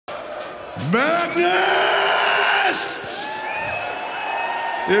Magnus!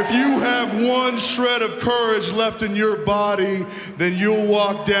 If you have one shred of courage left in your body, then you'll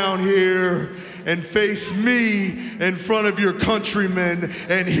walk down here and face me in front of your countrymen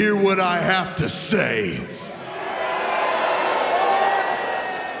and hear what I have to say.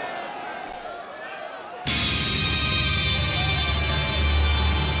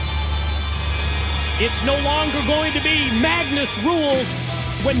 It's no longer going to be Magnus rules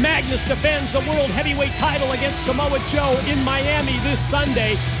when Magnus defends the World Heavyweight title against Samoa Joe in Miami this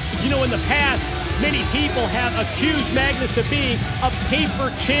Sunday. You know, in the past, many people have accused Magnus of being a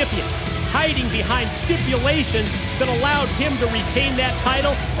paper champion, hiding behind stipulations that allowed him to retain that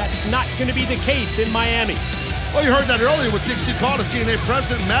title. That's not going to be the case in Miami. Well, you heard that earlier with Dixie Carter, TNA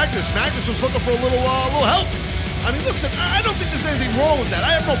president Magnus. Magnus was looking for a little help. I mean, listen, I don't think there's anything wrong with that.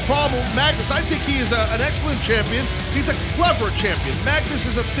 I have no problem with Magnus. I think he is an excellent champion. He's a clever champion. Magnus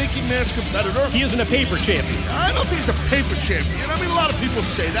is a thinking man's competitor. He isn't a paper champion. I don't think he's a paper champion. I mean, a lot of people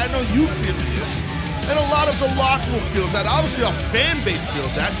say that. I know you feel this. And a lot of the locker room feels that. Obviously, our fan base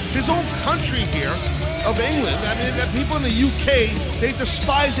feels that. His own country here of England, I mean, the people in the UK, they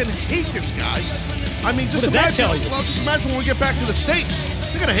despise and hate this guy. I mean, just imagine. What does that tell you? Well, just imagine when we get back to the States.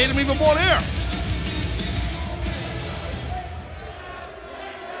 They're going to hate him even more there.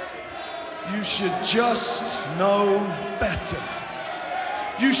 You should just know better.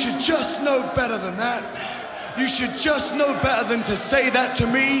 You should just know better than that. You should just know better than to say that to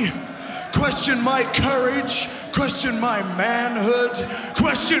me. Question my courage, question my manhood,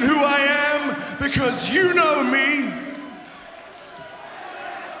 question who I am, because you know me.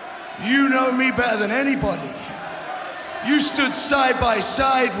 You know me better than anybody. You stood side by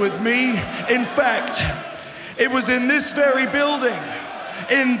side with me. In fact, it was in this very building,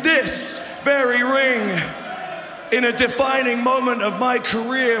 in this very ring, in a defining moment of my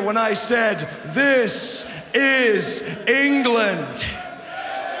career when I said, "This is England."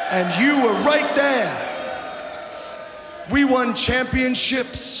 And you were right there. We won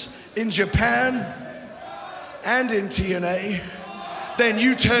championships in Japan and in TNA. Then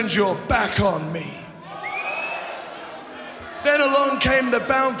you turned your back on me. Then along came the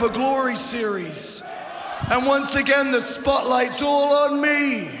Bound for Glory series. And once again, the spotlight's all on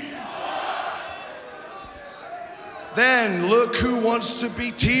me. Then look who wants to be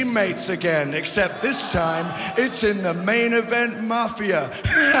teammates again, except this time it's in the main event Mafia.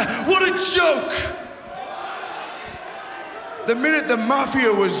 What a joke! The minute the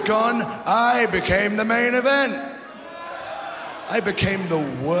Mafia was gone, I became the main event. I became the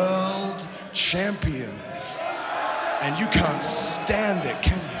world champion. And you can't stand it,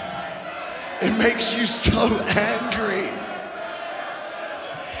 can you? It makes you so angry.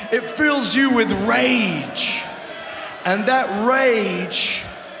 It fills you with rage. And that rage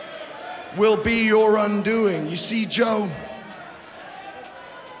will be your undoing. You see, Joe,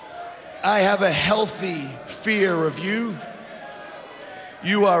 I have a healthy fear of you.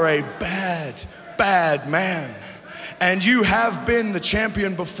 You are a bad, bad man. And you have been the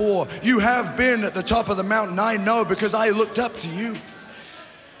champion before. You have been at the top of the mountain. I know because I looked up to you.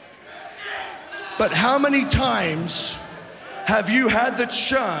 But how many times have you had the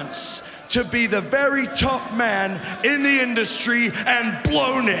chance to be the very top man in the industry and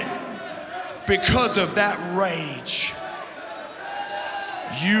blown it because of that rage?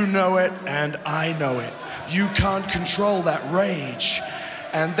 You know it and I know it. You can't control that rage.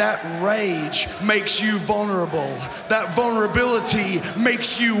 And that rage makes you vulnerable. That vulnerability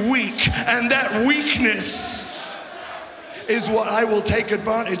makes you weak. And that weakness is what I will take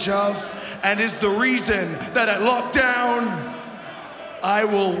advantage of and is the reason that at lockdown, I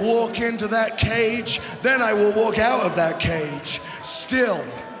will walk into that cage, then I will walk out of that cage, still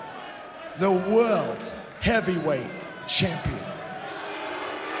the world heavyweight champion.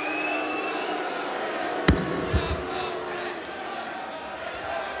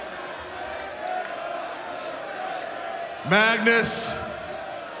 Magnus,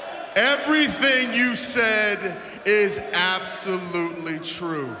 everything you said is absolutely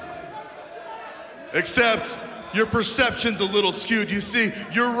true. Except your perception's a little skewed. You see,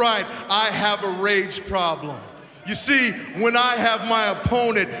 you're right, I have a rage problem. You see, when I have my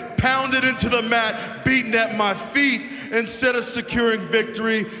opponent pounded into the mat, beaten at my feet, instead of securing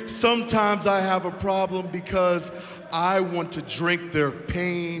victory, sometimes I have a problem because I want to drink their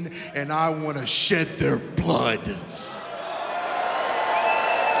pain and I want to shed their blood.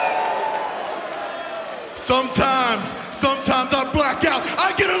 Sometimes I black out.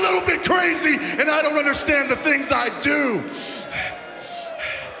 I get a little bit crazy and I don't understand the things I do.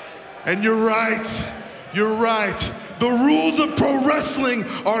 And you're right. The rules of pro wrestling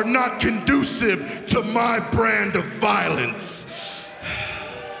are not conducive to my brand of violence.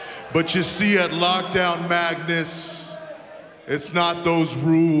 But you see, at Lockdown Magnus, it's not those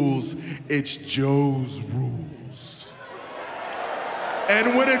rules, it's Joe's rules.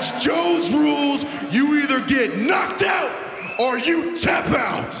 And when it's Joe's rules, you either get knocked out or you tap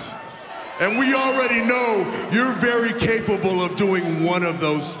out. And we already know you're very capable of doing one of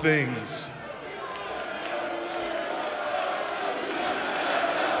those things.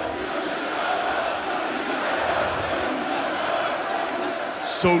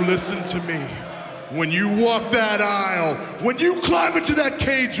 So listen to me. When you walk that aisle, when you climb into that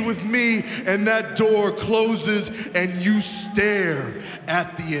cage with me and that door closes and you stare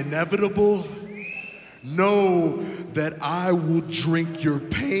at the inevitable, know that I will drink your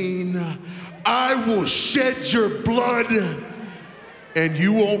pain, I will shed your blood, and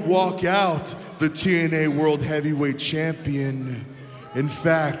you won't walk out the TNA World Heavyweight Champion. In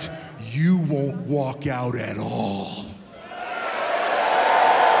fact, you won't walk out at all.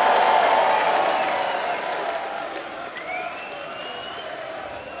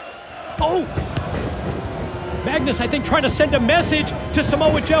 Oh! Magnus, I think, trying to send a message to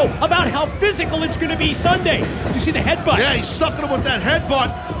Samoa Joe about how physical it's going to be Sunday. Did you see the headbutt? Yeah, he's sucking him with that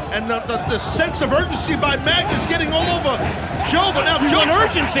headbutt. And the sense of urgency by Magnus getting all over Joe. But now Joe want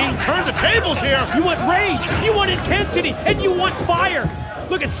urgency. Turn the tables here. You want rage, you want intensity, and you want fire.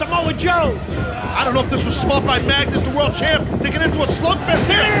 Look at Samoa Joe. I don't know if this was smart by Magnus, the world champ, to get into a slugfest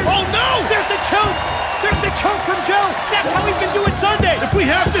here. There it is. Oh, no! There